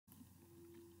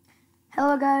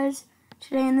Hello guys,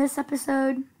 today in this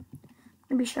episode, I'm going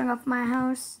to be showing off my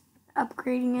house,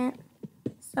 upgrading it,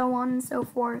 so on and so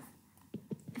forth.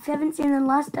 If you haven't seen the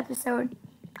last episode,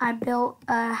 I built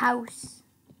a house,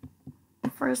 the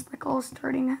first all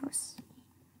starting house,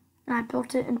 and I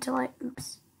built it into I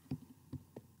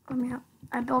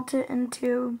built it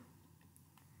into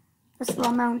this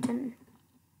little mountain.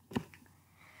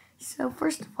 So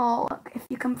first of all, look, if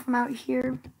you come from out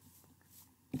here,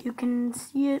 you can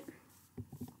see it.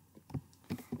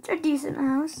 It's a decent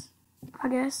house, I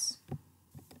guess.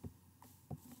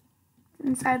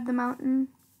 Inside the mountain,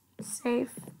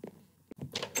 safe.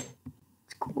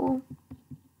 It's cool.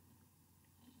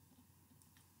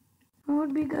 It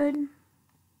would be good.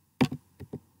 I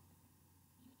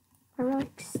really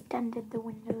extended the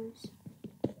windows.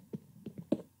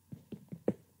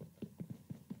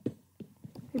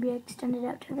 Maybe I extended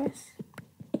out to this.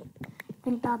 I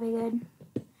think that'll be good.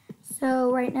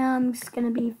 So right now I'm just going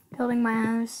to be building my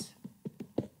house.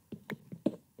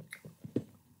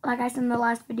 Like I said in the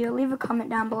last video, leave a comment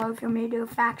down below if you want me to do a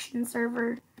faction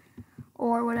server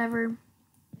or whatever.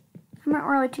 I'm not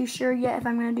really too sure yet if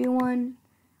I'm going to do one.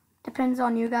 Depends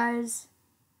on you guys.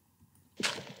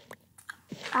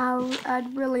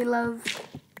 I'd really love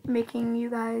making you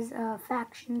guys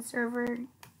faction server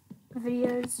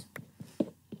videos.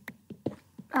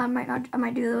 I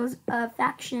might do those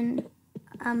faction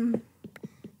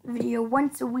video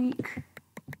once a week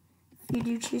if you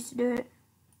do choose to do it.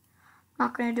 I'm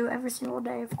not gonna do it every single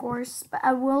day, of course, but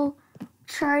I will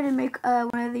try to make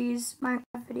one of these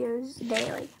Minecraft videos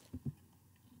daily.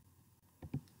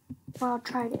 Well, I'll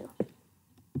try to.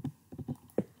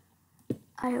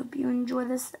 I hope you enjoy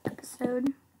this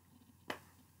episode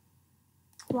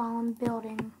while I'm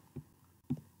building.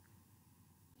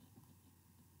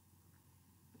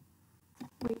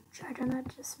 Wait, should I turn that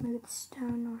to smooth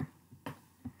stone, or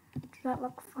does that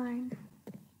look fine?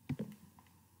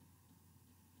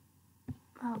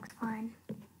 That looks fine.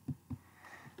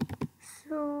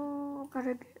 So,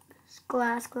 gotta get this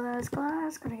glass,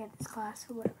 gotta get this glass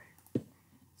or whatever.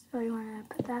 So you wanna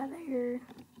put that there.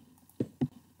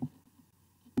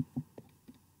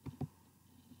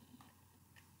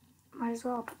 Might as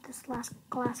well put this last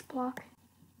glass block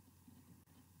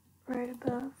right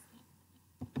above.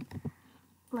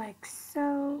 Like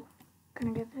so.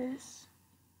 Gonna get this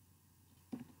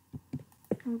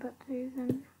and put these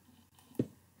in.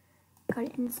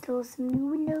 Gotta install some new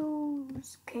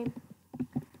windows. Okay,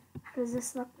 how does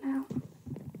this look now?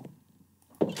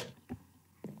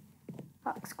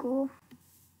 Looks cool.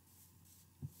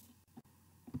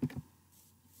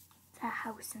 It's a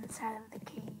house inside of the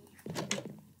cave.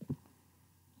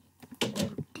 Who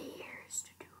dares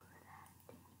to do that?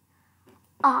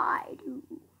 I do.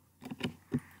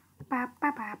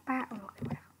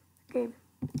 Okay,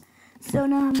 so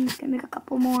now I'm just gonna make a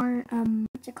couple more,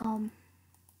 what's it called?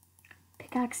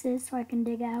 Pickaxes so I can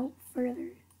dig out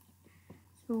further.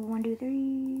 So 1, 2,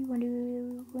 3, 1,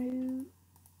 2,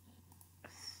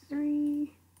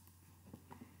 3.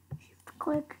 Shift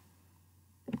click.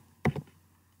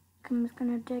 I'm just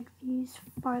gonna dig these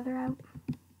farther out.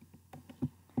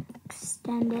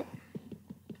 Extend it.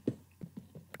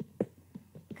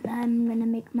 I'm gonna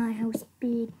make my house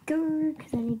bigger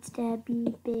because it needs to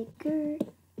be bigger.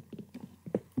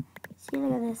 See,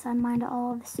 look at this. I mined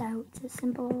all this out. It's a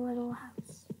simple little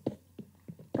house,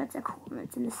 but it's a cool one.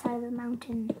 It's in the side of the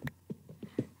mountain.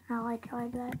 I like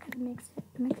that because it makes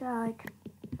it like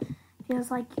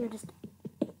feels like you're just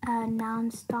a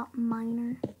non-stop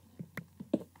miner.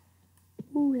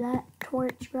 Ooh, that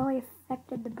torch really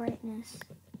affected the brightness.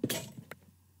 Of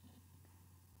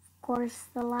course,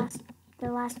 the last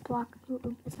block,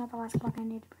 it's not the last block I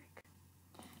need to break.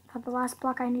 Not the last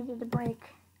block I needed to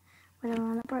break. Whatever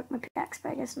one that broke my pickaxe,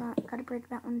 but I guess not. Gotta break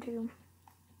that one too.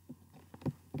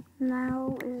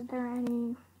 Now, is there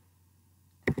any?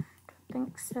 Don't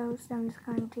think so, so I'm just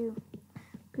going to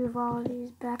move all of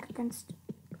these back against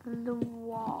the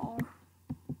wall.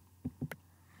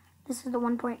 This is the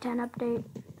 1.10 update.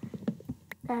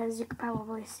 As you can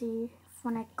probably see.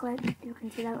 When I click, you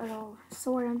can see that little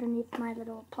sword underneath my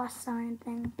little plus sign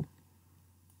thing.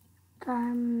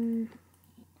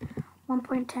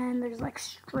 1.10, there's like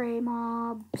stray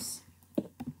mobs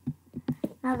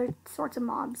and other sorts of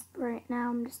mobs. But right now,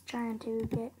 I'm just trying to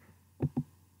get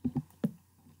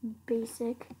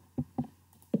basic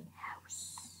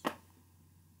house.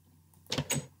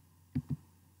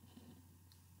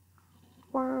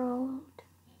 World.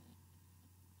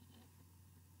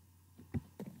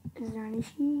 Is there any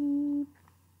sheep?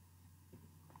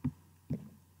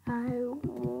 I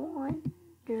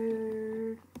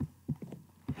wonder.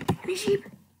 Any sheep?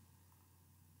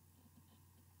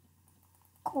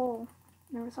 coal.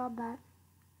 Never saw that.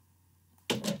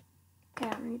 Okay, I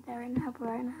don't need that right now, but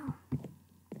right now.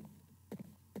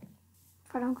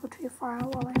 If I don't go too far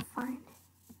out, will I find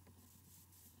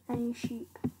any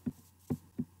sheep?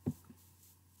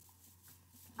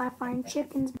 I find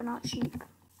chickens, but not sheep.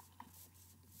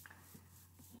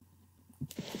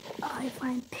 I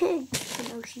find pigs, but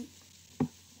no sheep.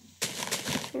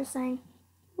 They're saying,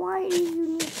 why do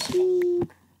you need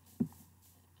sheep?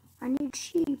 I need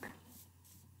sheep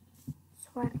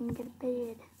so I can get a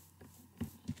bed.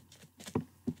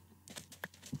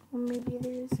 Or maybe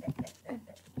there's a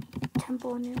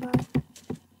temple nearby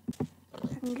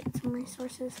I can get some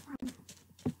resources from.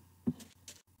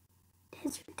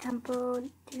 Desert temple,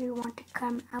 do you want to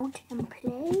come out and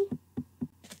play?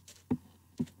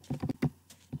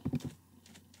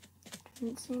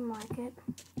 Doesn't seem like it.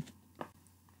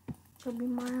 There'll be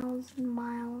miles and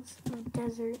miles of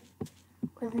desert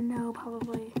with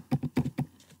probably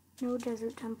no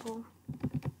desert temple.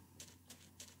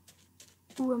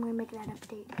 Ooh, I'm gonna make that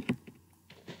update.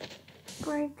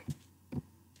 Break.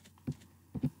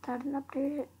 That didn't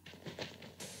update it.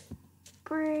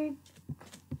 Break.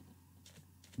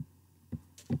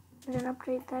 I didn't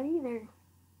update that either.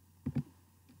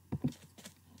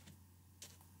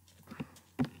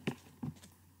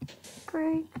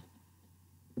 Break.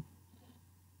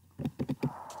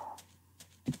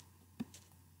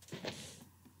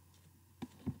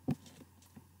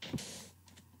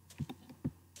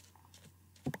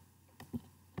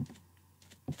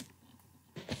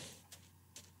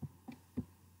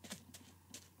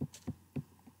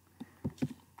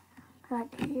 That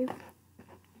cave.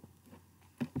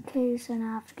 Okay, so now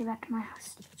I have to get back to my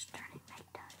house. It's turning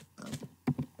nighttime.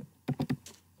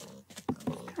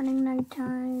 It's turning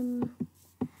nighttime.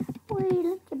 Wait,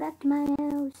 let's get back to my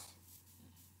house.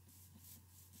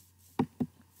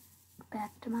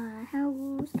 Back to my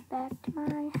house. Back to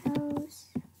my house.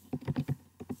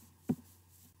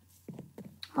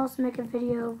 I'll also make a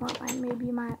video of what I might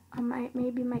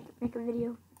make a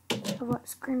video of what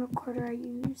screen recorder I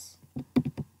use.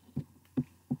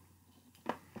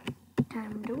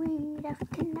 Time to wait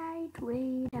out tonight,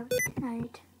 wait out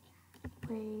tonight,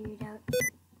 wait out.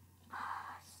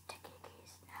 Sticky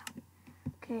keys now.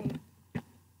 Okay.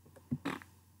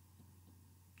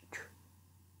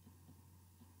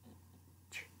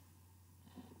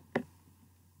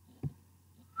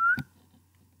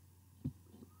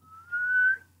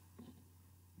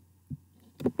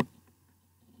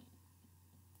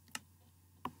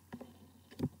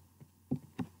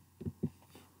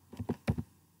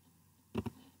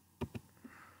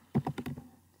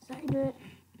 Do it.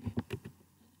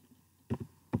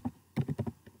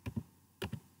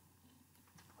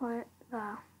 What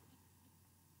the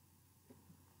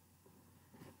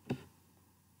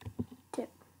tip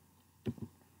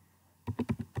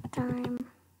time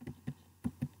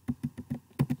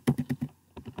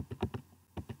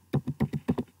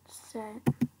set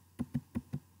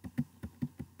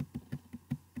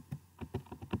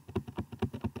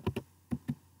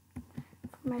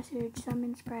message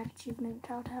summon spread achievement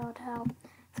tell.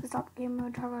 So stop game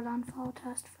mode, toggle on fall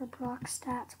test for block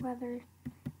stats, weather,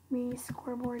 me,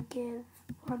 scoreboard, give,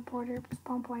 blood border,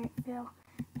 spawn point, fail,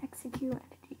 execute,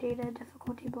 entity data,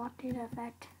 difficulty, block data,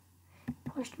 effect,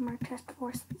 push to mark, test,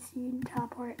 force, seed,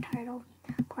 teleport, title,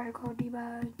 particle,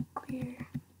 debug, clear,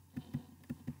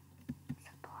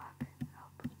 block,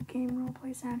 help, game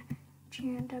roleplay sound,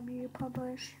 GNW,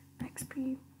 publish,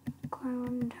 XP,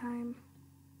 clone, time,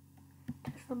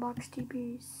 test for box,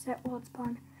 TP, set world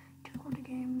spawn, difficulty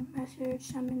game, message,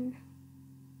 summon.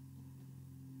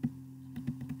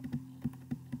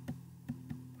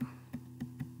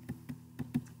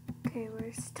 Okay,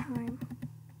 where's time?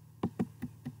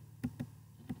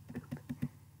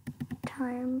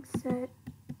 Time set.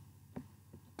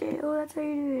 Day. Oh, that's how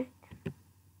you do it.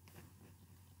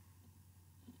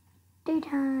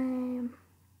 Daytime.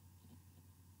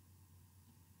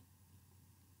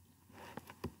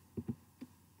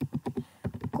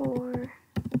 Score.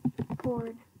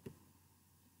 Board.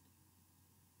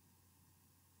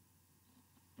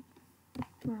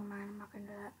 Never mind, I'm not gonna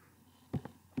do that.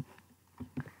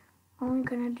 Only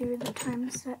gonna do the time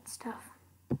set stuff.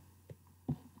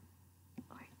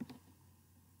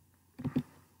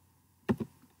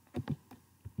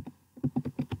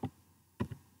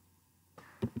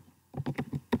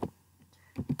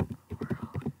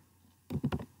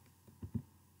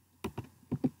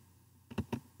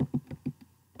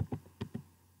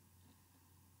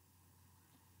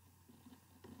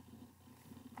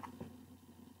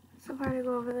 So if I had to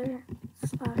go over there,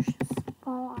 slash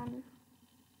spawn.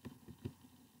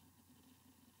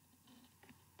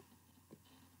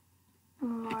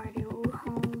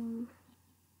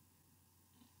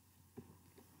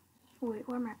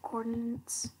 what are my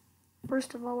coordinates?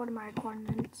 First of all, what are my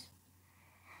coordinates?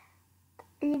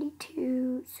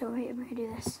 82, so wait, I'm gonna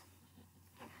do this.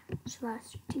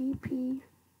 Slash TP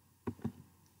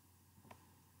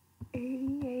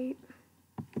 88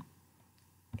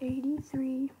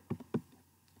 83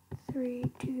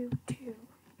 322.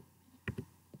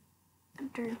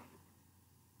 Enter.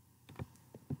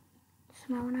 So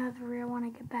now whenever I want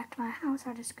to get back to my house,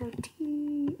 I just go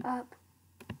T up.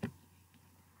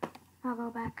 I'll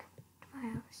go back to my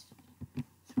house.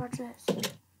 So watch this.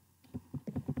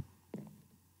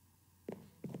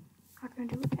 Not gonna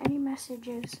do any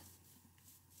messages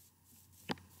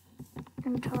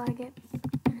until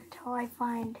I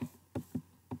find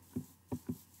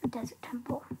a desert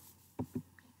temple.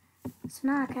 So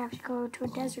now I can have to go to a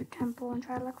desert temple and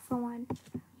try to look for one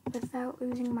without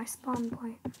losing my spawn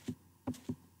point.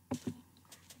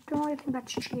 Don't really think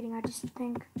that's cheating, I just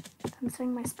think I'm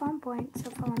setting my spawn point, so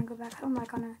if I want to go back home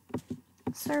like on a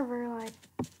server like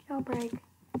jailbreak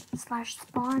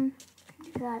 /spawn, I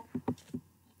can do that.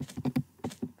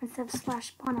 Instead of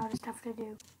 /spawn, I'll just have to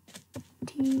do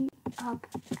T up,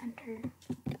 enter.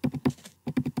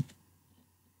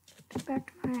 Get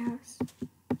back to my house.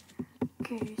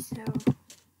 Okay, so I'm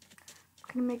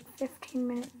gonna make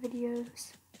 15-minute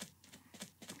videos. I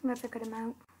think that's a good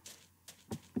amount.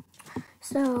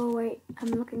 So wait,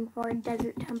 I'm looking for a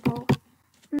desert temple.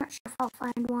 I'm not sure if I'll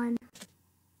find one.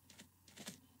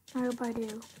 I hope I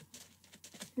do.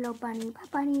 Hello bunny, bye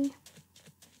bunny.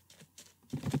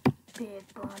 Big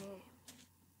bunny.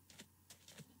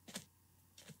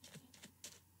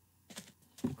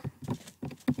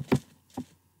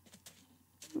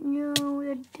 No,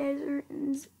 the desert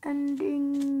is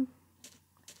ending.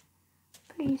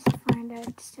 Please find a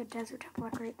desert temple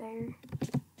like right there.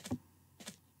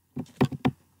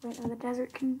 Wait, no, the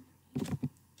desert can.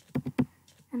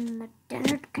 And the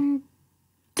desert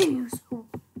continues. Oh,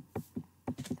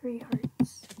 3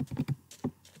 hearts.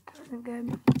 That wasn't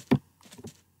good.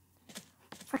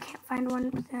 If I can't find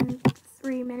one within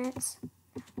 3 minutes,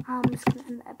 I'm just gonna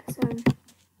end the episode.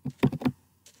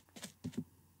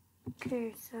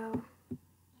 Okay, so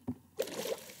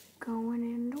going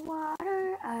in the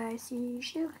water, I see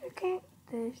sugar cane.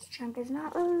 This chunk is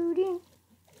not loading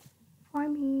for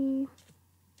me.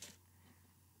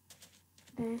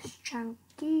 This chunk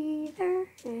either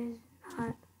is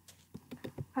not.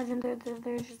 Imagine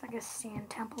there's just like a sand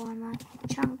temple in that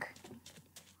chunk.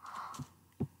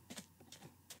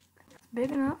 That's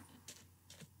big enough.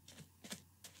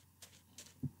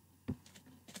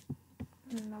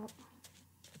 Nope.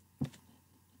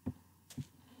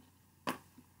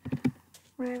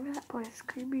 Whatever, that place is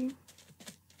creepy.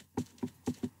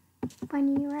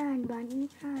 Bunny run, bunny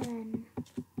run.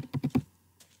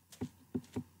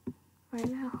 Right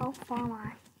now, how far am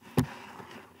I?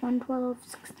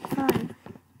 112.65.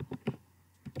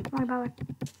 My about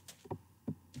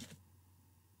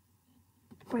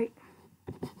wait.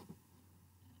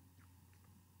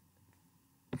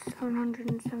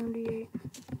 778.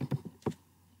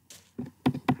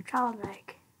 I traveled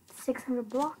like 600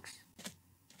 blocks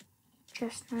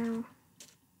just now.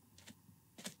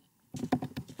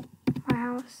 My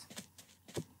house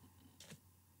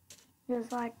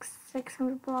is like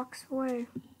 600 blocks away.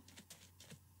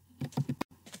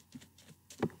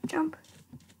 Jump.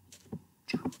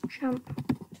 Jump, jump.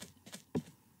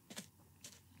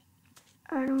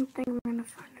 I don't think I'm gonna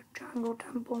find a jungle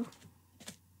temple.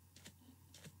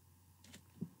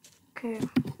 Okay.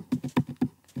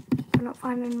 I'm not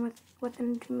finding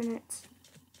within 2 minutes.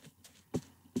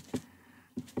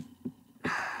 I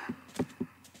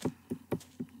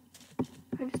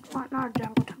just want not a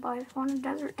jungle temple, I just want a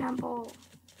desert temple.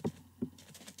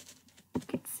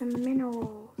 Get some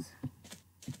minerals.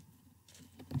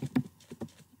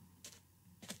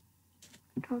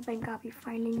 I don't think I'll be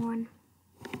finding one.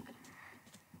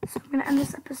 So I'm going to end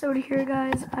this episode here,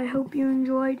 guys. I hope you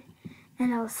enjoyed,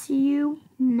 and I'll see you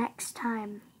next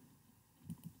time.